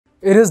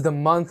It is the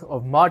month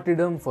of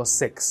martyrdom for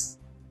Sikhs.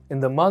 In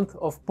the month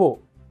of Po,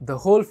 the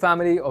whole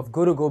family of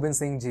Guru Gobind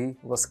Singh Ji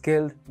was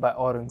killed by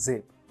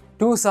Aurangzeb.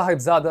 Two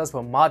Sahibzadas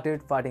were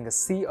martyred fighting a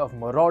sea of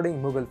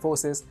marauding Mughal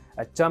forces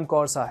at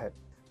Chamkaur Sahib.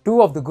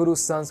 Two of the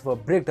Guru's sons were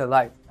bricked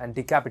alive and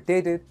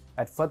decapitated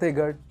at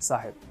Fatehgarh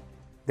Sahib.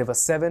 They were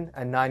 7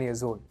 and 9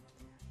 years old.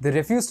 They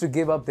refused to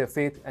give up their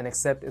faith and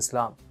accept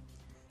Islam.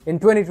 In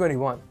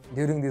 2021,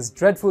 during these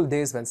dreadful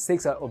days when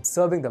Sikhs are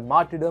observing the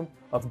martyrdom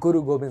of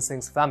Guru Gobind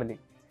Singh's family,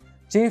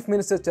 Chief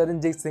Minister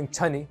Channi Singh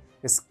Channi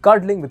is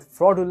cuddling with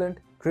fraudulent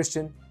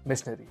Christian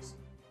missionaries.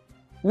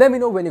 Let me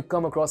know when you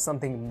come across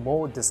something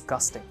more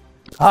disgusting.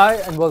 Hi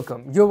and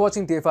welcome. You're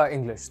watching TFI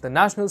English, the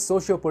national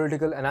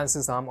socio-political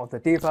analysis arm of the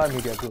TFI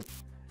Media Group.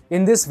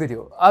 In this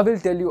video, I will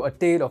tell you a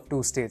tale of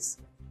two states.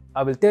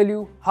 I will tell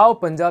you how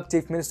Punjab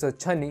Chief Minister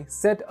Channi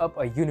set up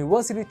a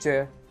university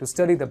chair to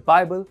study the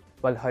Bible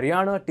while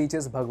Haryana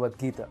teaches Bhagavad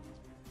Gita.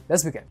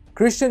 Let's begin.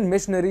 Christian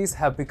missionaries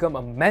have become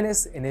a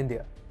menace in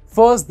India.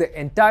 First, the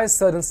entire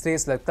southern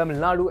states like Tamil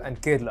Nadu and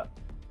Kerala.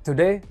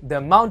 Today, they are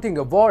mounting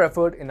a war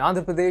effort in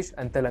Andhra Pradesh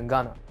and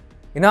Telangana.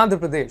 In Andhra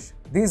Pradesh,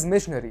 these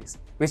missionaries,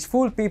 which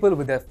fool people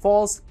with their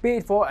false,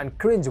 paid-for and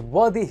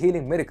cringe-worthy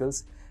healing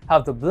miracles,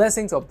 have the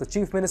blessings of the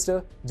Chief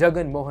Minister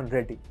Jagan Mohan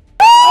Reddy.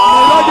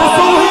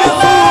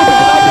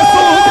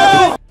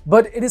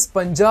 But it is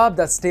Punjab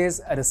that stays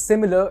at a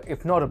similar,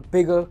 if not a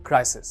bigger,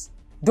 crisis.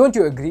 Don't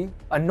you agree?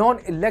 A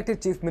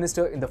non-elected Chief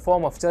Minister in the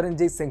form of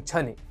Channi Singh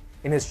Channi,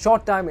 in his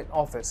short time in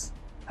office,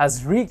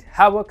 has wreaked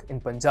havoc in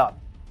Punjab.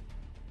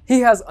 He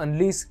has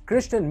unleashed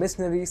Christian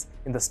missionaries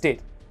in the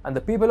state, and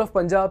the people of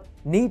Punjab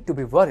need to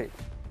be worried.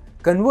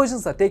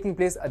 Conversions are taking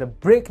place at a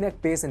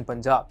breakneck pace in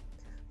Punjab.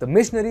 The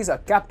missionaries are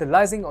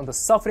capitalizing on the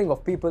suffering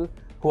of people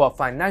who are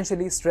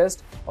financially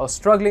stressed or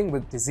struggling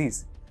with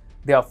disease.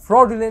 They are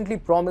fraudulently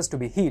promised to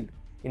be healed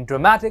in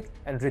dramatic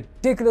and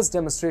ridiculous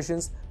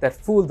demonstrations that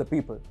fool the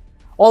people.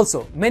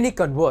 Also, many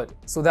convert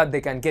so that they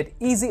can get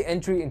easy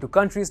entry into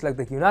countries like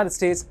the United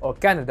States or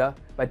Canada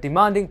by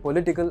demanding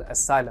political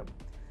asylum.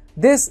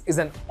 This is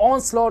an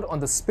onslaught on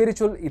the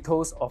spiritual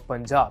ethos of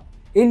Punjab.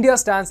 India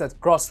stands at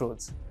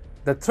crossroads.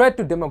 The threat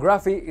to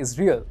demography is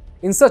real.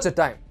 In such a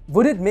time,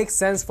 would it make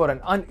sense for an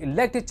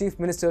unelected Chief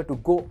Minister to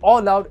go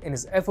all out in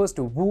his efforts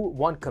to woo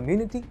one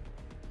community?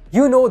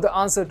 You know the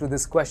answer to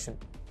this question.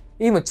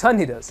 Even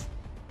Channi does.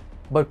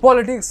 But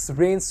politics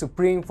reigns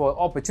supreme for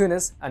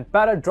opportunists and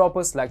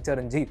para-droppers like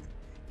Charanjit.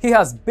 He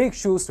has big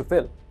shoes to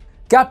fill.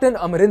 Captain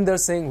Amarinder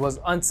Singh was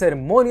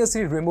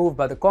unceremoniously removed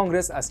by the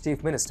Congress as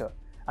Chief Minister,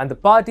 and the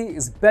party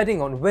is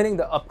betting on winning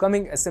the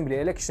upcoming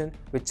assembly election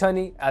with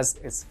Channi as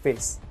its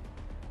face.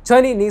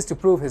 Channi needs to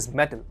prove his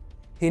mettle.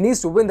 He needs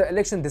to win the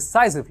election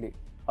decisively,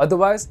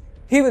 otherwise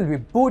he will be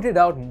booted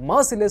out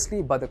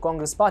mercilessly by the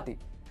Congress party.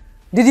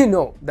 Did you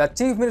know that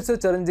Chief Minister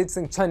Channi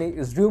Singh Channi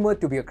is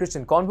rumoured to be a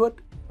Christian convert?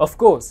 Of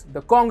course,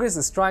 the Congress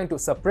is trying to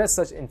suppress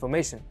such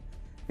information,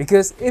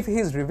 because if he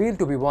is revealed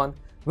to be one,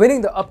 winning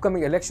the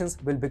upcoming elections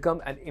will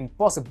become an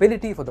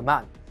impossibility for the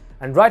man,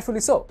 and rightfully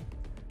so.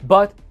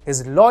 But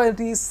his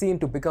loyalties seem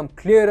to become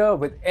clearer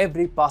with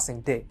every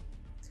passing day.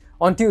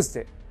 On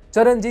Tuesday,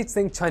 Channi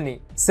Singh Channi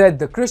said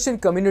the Christian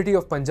community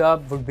of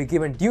Punjab would be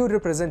given due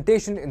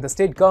representation in the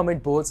state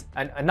government boards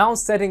and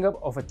announced setting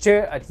up of a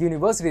chair at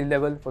university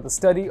level for the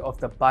study of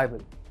the Bible.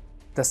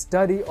 The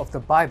study of the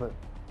Bible.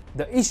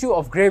 The issue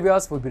of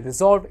graveyards will be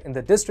resolved in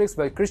the districts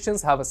where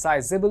Christians have a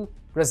sizable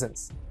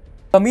presence.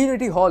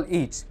 Community hall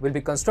each will be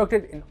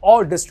constructed in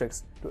all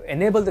districts to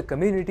enable the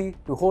community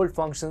to hold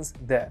functions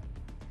there.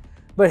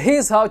 But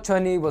here's how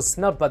Channi was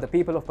snubbed by the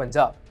people of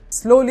Punjab.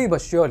 Slowly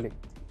but surely,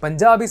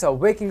 Punjabis are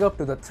waking up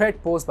to the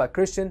threat posed by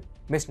Christian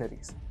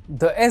missionaries.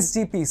 The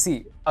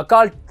SGPC,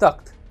 Akal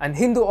Takht and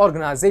Hindu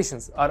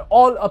organizations are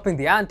all upping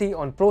the ante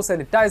on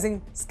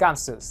proselytizing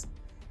scamsters.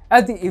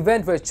 At the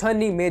event where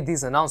Channi made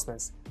these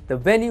announcements, the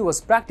venue was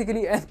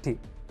practically empty.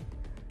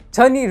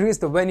 Channi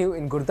reached the venue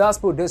in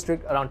Gurdaspur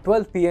district around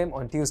 12 p.m.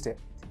 on Tuesday.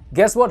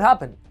 Guess what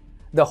happened?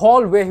 The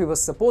hall where he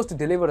was supposed to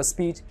deliver a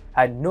speech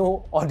had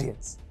no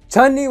audience.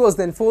 Channi was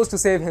then forced to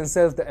save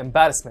himself the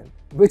embarrassment,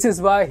 which is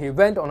why he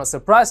went on a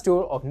surprise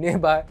tour of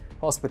nearby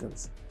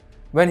hospitals.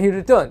 When he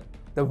returned,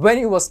 the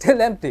venue was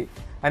still empty,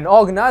 and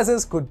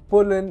organizers could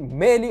pull in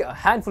merely a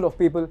handful of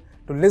people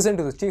to listen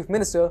to the Chief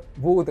Minister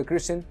woo the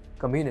Christian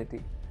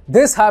community.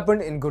 This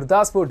happened in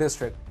Gurdaspur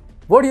district.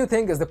 What do you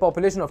think is the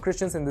population of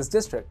Christians in this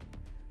district?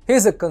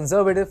 Here's a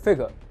conservative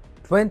figure,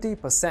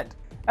 20%.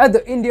 At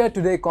the India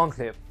Today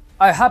conclave,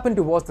 I happened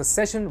to watch the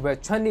session where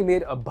Channi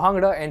made a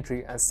Bhangra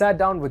entry and sat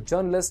down with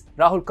journalist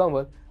Rahul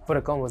Kanwal for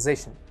a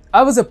conversation.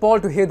 I was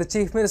appalled to hear the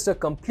Chief Minister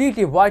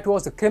completely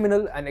whitewash the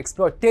criminal and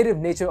exploitative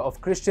nature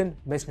of Christian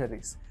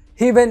missionaries.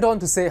 He went on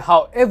to say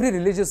how every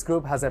religious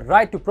group has a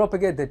right to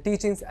propagate their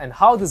teachings and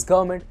how this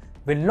government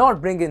will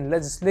not bring in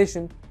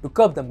legislation to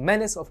curb the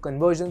menace of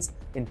conversions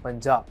in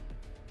Punjab.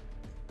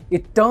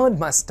 It turned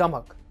my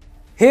stomach.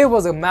 Here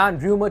was a man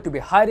rumoured to be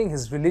hiding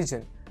his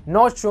religion,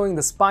 not showing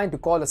the spine to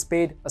call a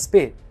spade a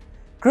spade.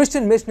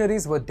 Christian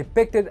missionaries were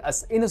depicted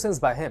as innocents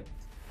by him,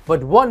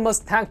 but one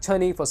must thank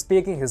Channi for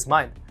speaking his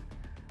mind.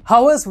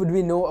 How else would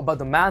we know about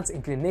the man's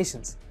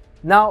inclinations?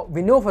 Now,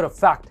 we know for a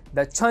fact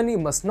that Channi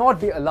must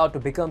not be allowed to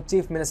become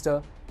Chief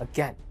Minister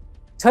again.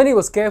 Channi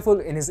was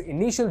careful in his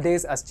initial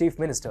days as Chief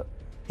Minister.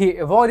 He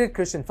avoided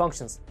Christian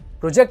functions,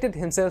 projected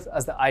himself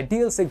as the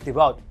ideal Sikh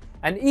devout,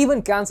 and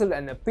even cancelled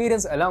an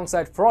appearance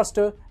alongside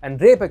fraudster and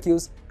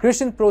rape-accused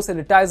Christian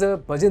proselytizer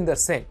Bajinder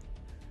Singh.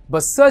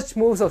 But such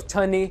moves of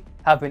Channi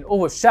have been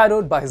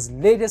overshadowed by his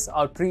latest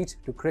outreach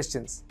to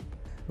Christians.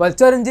 While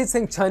Charanjit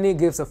Singh Channi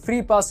gives a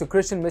free pass to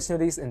Christian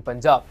missionaries in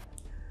Punjab,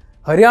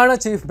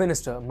 Haryana Chief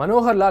Minister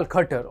Manohar Lal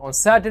Khattar on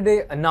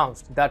Saturday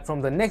announced that from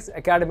the next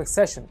academic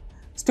session,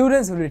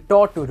 students will be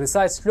taught to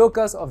recite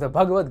shlokas of the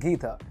Bhagavad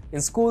Gita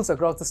in schools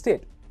across the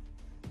state.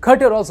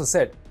 Khattar also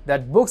said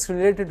that books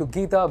related to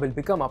Gita will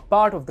become a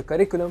part of the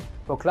curriculum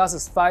for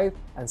classes 5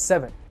 and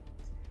 7.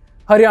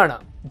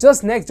 Haryana,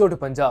 just next door to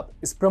Punjab,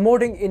 is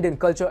promoting Indian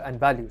culture and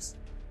values.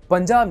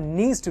 Punjab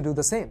needs to do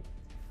the same.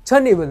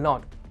 Channi will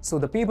not, so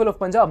the people of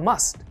Punjab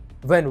must.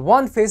 When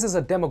one faces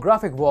a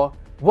demographic war,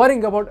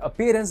 worrying about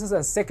appearances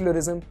and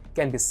secularism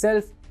can be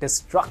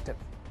self-destructive.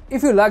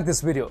 If you like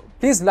this video,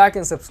 please like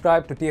and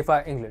subscribe to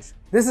TFI English.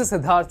 This is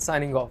Siddharth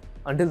signing off.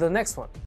 Until the next one.